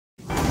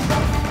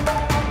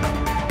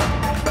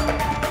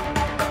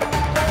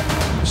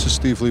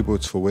Steve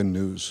Leibowitz for WIN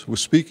News. We're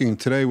speaking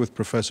today with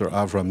Professor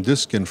Avraham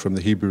Diskin from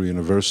the Hebrew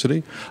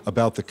University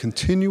about the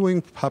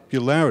continuing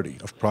popularity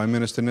of Prime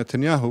Minister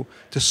Netanyahu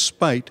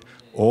despite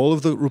all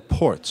of the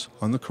reports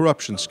on the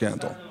corruption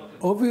scandal.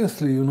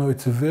 Obviously,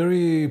 it's a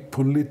very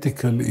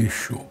political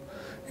issue.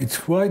 It's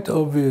quite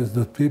obvious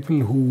that people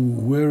who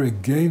were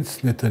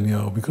against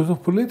Netanyahu, because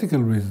of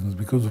political reasons,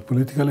 because of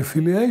political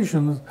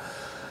affiliations,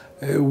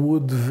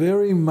 would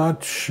very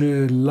much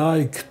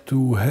like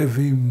to have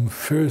him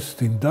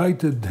first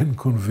indicted, then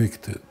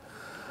convicted,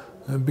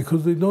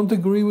 because they don't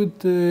agree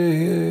with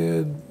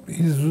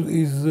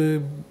his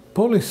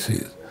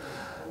policies.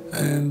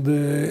 And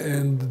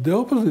the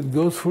opposite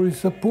goes for his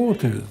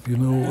supporters.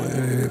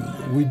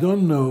 We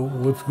don't know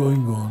what's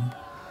going on.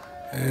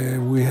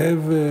 We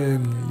have,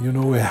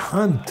 a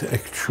hunt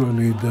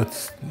actually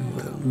that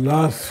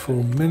lasts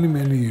for many,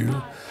 many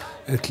years,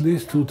 at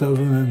least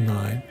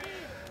 2009.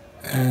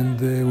 And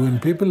when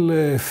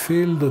people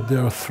feel that they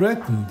are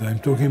threatened, I'm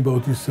talking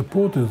about his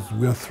supporters,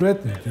 we are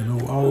threatened.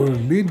 Our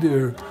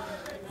leader,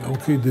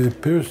 the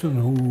person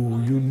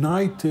who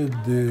united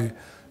the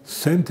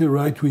center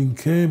right-wing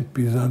camp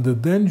is under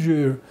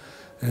danger,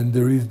 and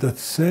there is that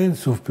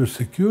sense of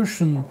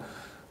persecution,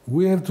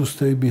 we have to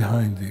stay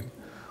behind him.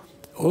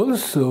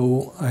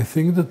 Also, I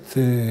think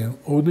that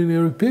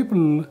ordinary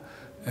people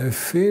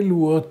feel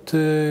what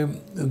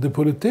the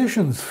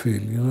politicians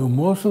feel.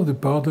 Most of the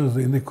partners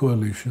in the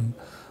coalition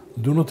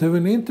do not have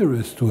an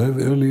interest to have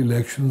early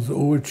elections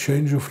or a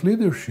change of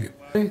leadership.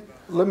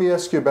 Let me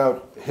ask you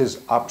about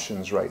his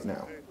options right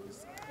now.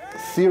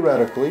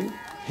 Theoretically,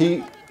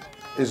 he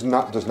does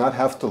not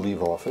have to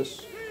leave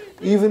office.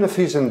 Even if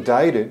he's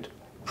indicted,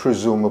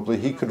 presumably,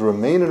 he could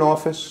remain in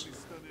office.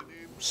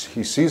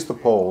 He sees the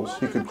polls,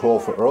 he could call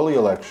for early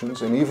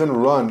elections and even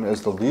run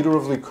as the leader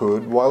of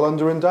Likud while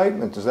under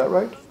indictment. Is that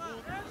right?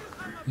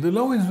 The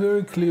law is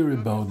very clear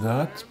about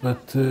that,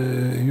 but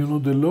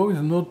the law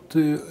is not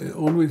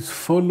always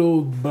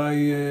followed by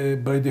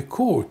the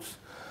courts.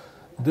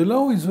 The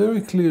law is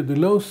very clear. The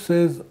law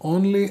says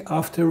only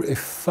after a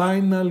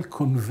final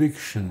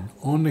conviction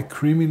on a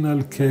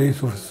criminal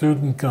case of a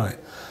certain kind,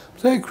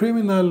 say a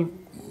criminal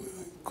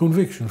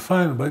conviction,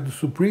 final by the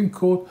Supreme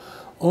Court,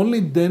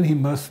 only then he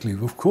must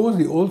leave. Of course,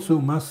 he also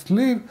must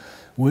leave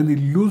when he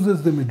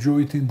loses the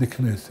majority in the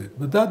Knesset,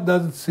 but that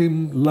doesn't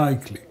seem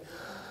likely.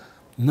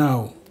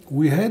 Now,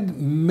 we had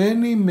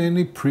many,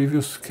 many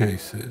previous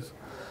cases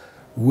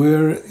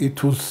where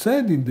it was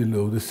said in the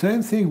law, the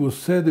same thing was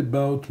said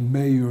about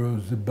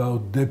mayors,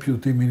 about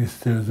deputy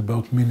ministers,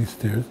 about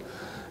ministers,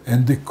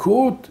 and the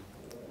court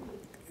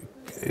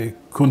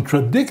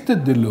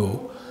contradicted the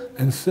law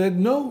and said,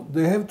 no,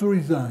 they have to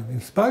resign.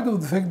 In spite of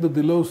the fact that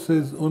the law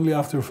says only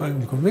after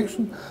final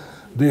conviction,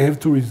 they have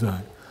to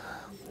resign.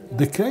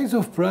 The case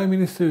of Prime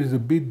Minister is a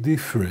bit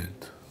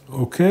different,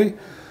 okay?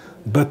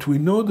 But we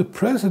know the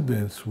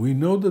precedents. We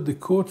know that the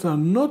courts are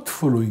not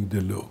following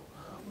the law.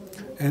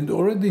 And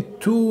already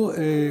two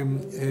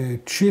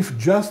Chief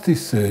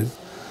Justices,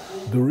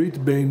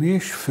 Dorit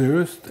Beinish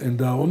first and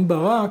Aaron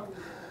Barak,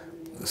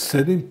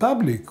 said in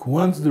public,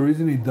 once there is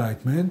an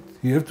indictment,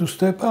 you have to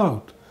step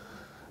out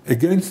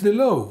against the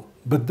law.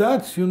 But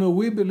that's,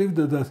 we believe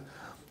that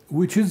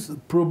which is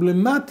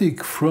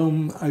problematic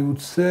from, I would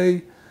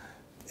say,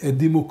 a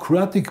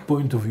democratic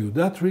point of view.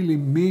 That really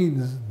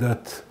means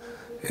that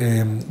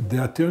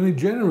the Attorney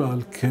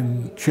General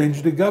can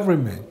change the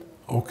government,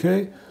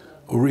 okay?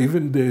 Or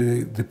even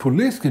the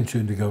police can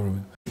change the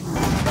government.